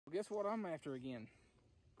Guess what I'm after again?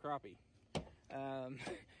 Crappie.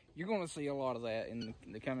 You're going to see a lot of that in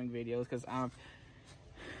the coming videos because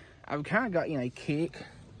I've kind of gotten a kick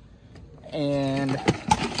and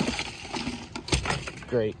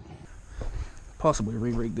great. Possibly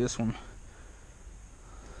re-rig this one,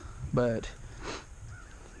 but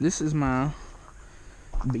this is my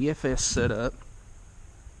BFS setup.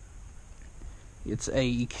 It's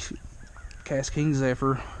a Cascade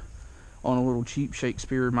Zephyr on a little cheap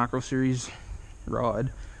Shakespeare Micro Series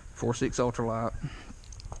rod, 4.6 ultralight,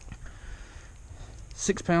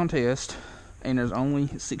 6-pound test, and there's only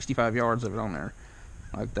 65 yards of it on there.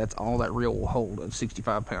 Like, that's all that reel will hold of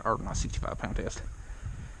 65 pound, or not 65 pound test.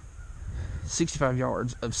 65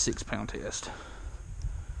 yards of 6-pound test.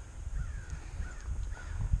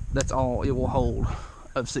 That's all it will hold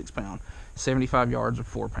of 6-pound. 75 yards of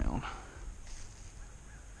 4-pound.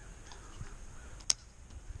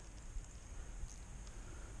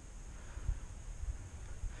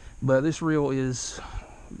 But this reel is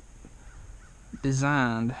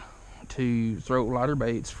designed to throw lighter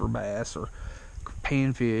baits for bass or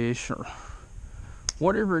panfish or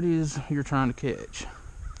whatever it is you're trying to catch.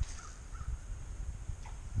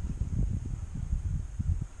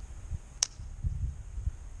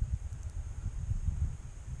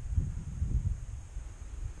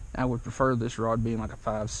 I would prefer this rod being like a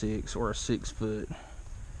 5.6 or a 6-foot.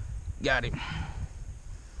 Got him.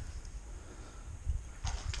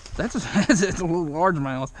 That's a little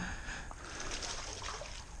largemouth.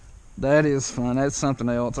 That is fun. That's something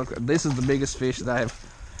else. Okay, this is the biggest fish that I have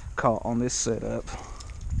caught on this setup.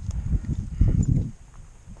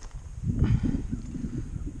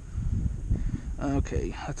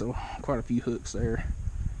 Okay, that's quite a few hooks there.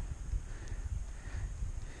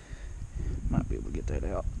 Might be able to get that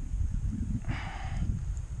out.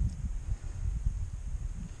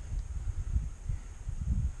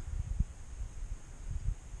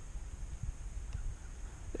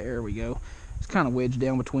 There we go. It's kind of wedged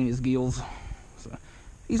down between his gills. So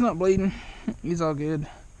he's not bleeding. He's all good.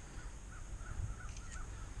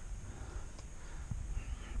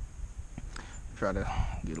 Try to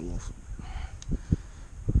get a little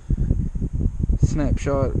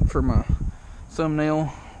snapshot for my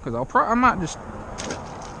thumbnail, because I might just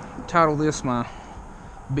title this my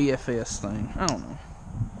BFS thing. I don't know.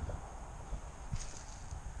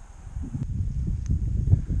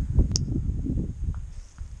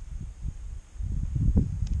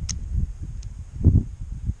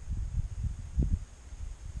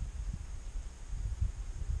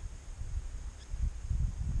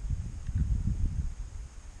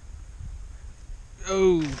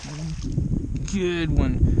 Oh, good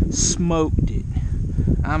one. Smoked it.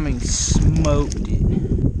 I mean, smoked it.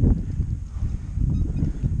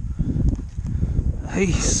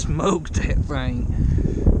 He smoked that thing.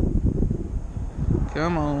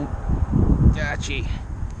 Come on. Gotcha.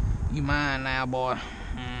 You mine now, boy.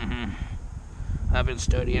 I've been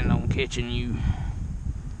studying on catching you.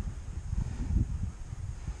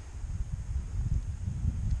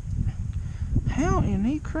 How in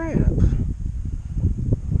the crap?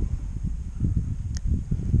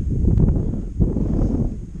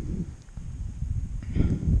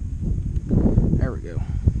 There we go.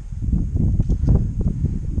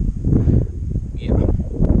 Yeah,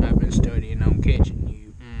 I've been studying on catching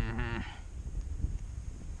you.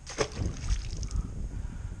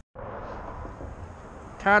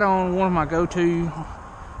 Tied on one of my go-to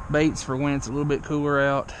baits for when it's a little bit cooler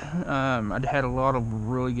out. I'd had a lot of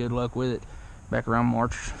really good luck with it back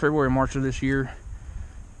around February, March of this year.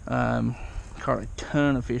 Caught a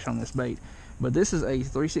ton of fish on this bait. But this is a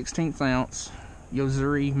 3/16 ounce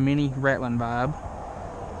Yozuri mini rattling vibe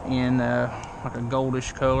in like a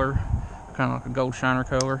goldish color, kind of like a gold shiner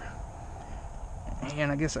color.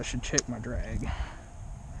 And I guess I should check my drag.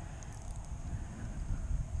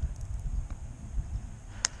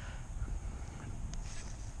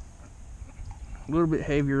 A little bit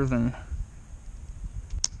heavier than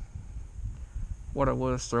what I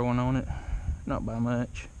was throwing on it, not by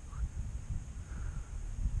much.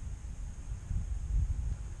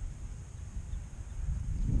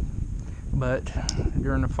 But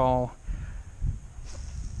during the fall,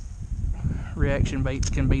 reaction baits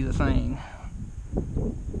can be the thing.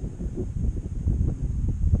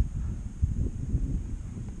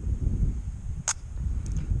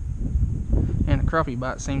 And the crappie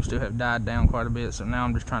bite seems to have died down quite a bit, so now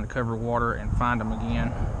I'm just trying to cover water and find them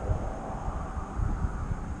again.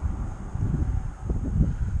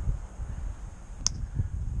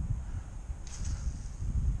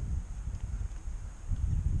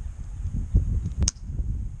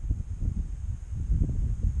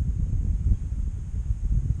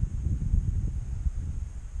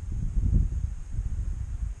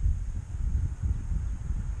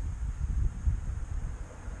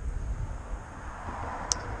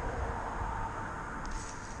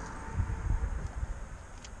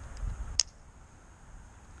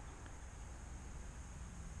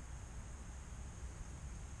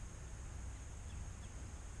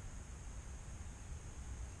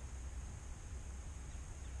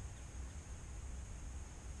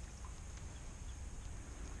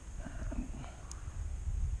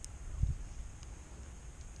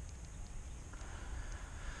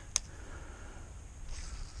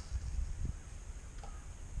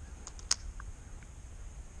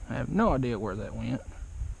 have no idea where that went.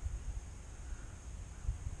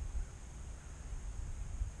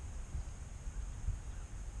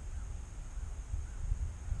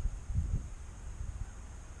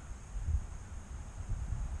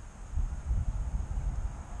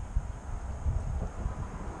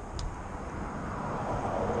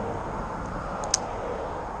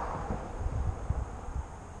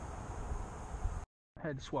 I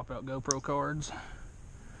had to swap out GoPro cards.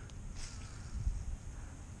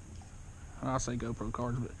 I'll say GoPro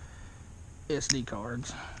cards, but SD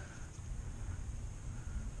cards.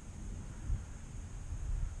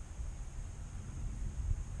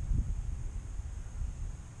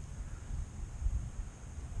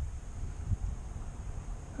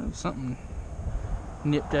 Something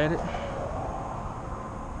nipped at it.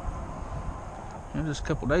 And just a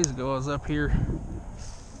couple days ago I was up here.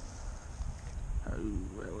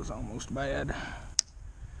 Oh, that was almost bad.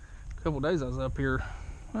 A couple days I was up here.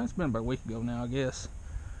 Well, it's been about a week ago now, I guess.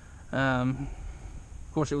 Of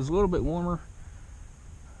course, it was a little bit warmer.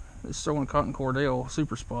 It's throwing cotton cordell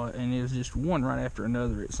super spot, and it was just one right after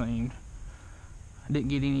another, it seemed. I didn't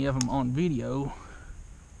get any of them on video.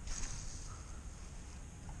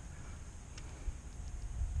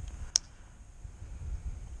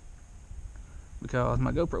 Because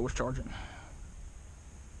my GoPro was charging.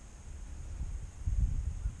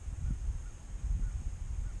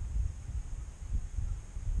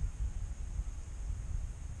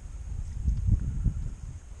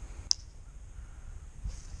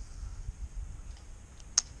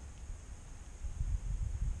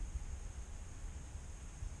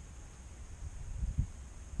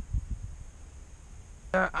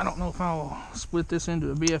 I don't know if I'll split this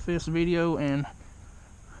into a BFS video and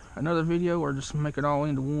another video, or just make it all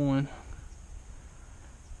into one.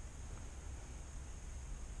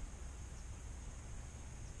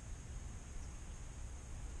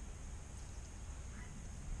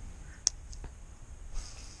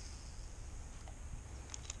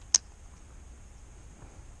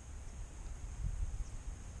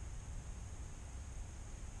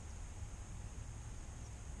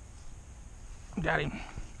 Got him.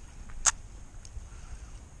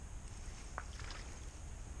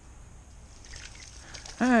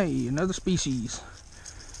 Hey, another species.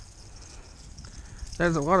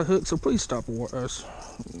 There's a lot of hooks, so please stop us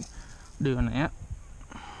doing that.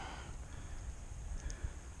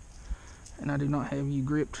 And I do not have you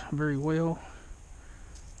gripped very well.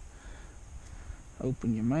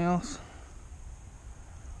 Open your mouth.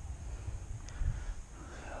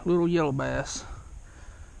 Little yellow bass.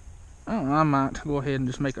 I don't know, I might go ahead and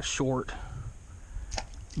just make a short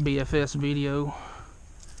BFS video.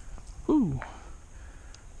 Woo.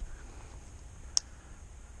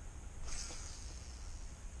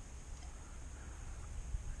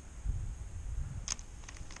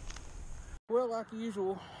 Well, like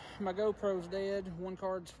usual, my GoPro's dead, one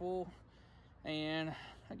card's full, and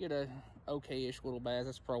I get a okay-ish little bass.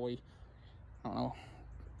 That's probably, I don't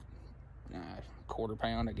know, quarter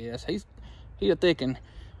pound, I guess. He's a thickin',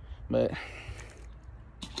 but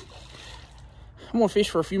I'm gonna fish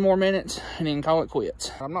for a few more minutes and then call it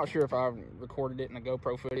quits. I'm not sure if I recorded it in the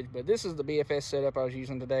GoPro footage, but this is the BFS setup I was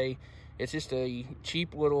using today. It's just a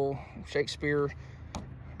cheap little Shakespeare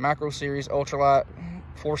Micro Series ultralight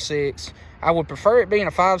 4.6. I would prefer it being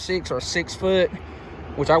a 5.6 or a 6 foot,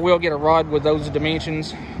 which I will get a rod with those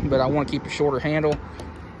dimensions, but I want to keep a shorter handle.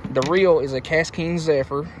 The reel is a Cast King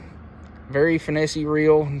Zephyr, very finesse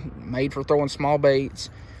reel, made for throwing small baits.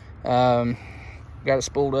 Got it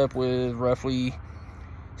spooled up with roughly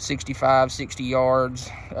 65, 60 yards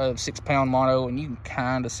of 6-pound mono, and you can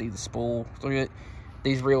kind of see the spool through it.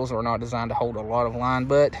 These reels are not designed to hold a lot of line,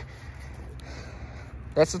 but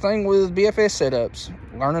that's the thing with BFS setups,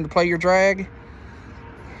 learning to play your drag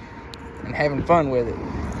and having fun with it.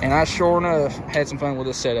 And I sure enough had some fun with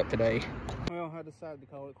this setup today. Well, I decided to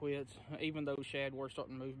call it quits, even though shad were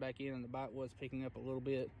starting to move back in and the bite was picking up a little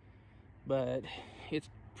bit. But it's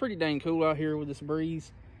pretty dang cool out here with this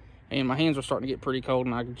breeze, and my hands were starting to get pretty cold,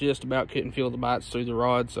 and I just about couldn't feel the bites through the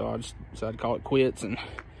rod, so I just decided to call it quits. And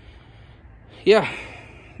yeah,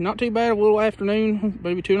 not too bad. A little afternoon,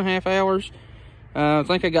 maybe 2.5 hours. I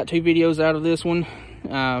think I got 2 videos out of this one.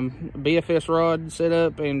 BFS rod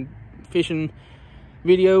setup and fishing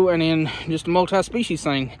video, and then just a multi-species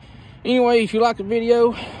thing. Anyway, if you like the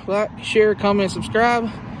video, like, share, comment, subscribe.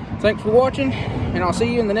 Thanks for watching, and I'll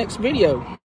see you in the next video.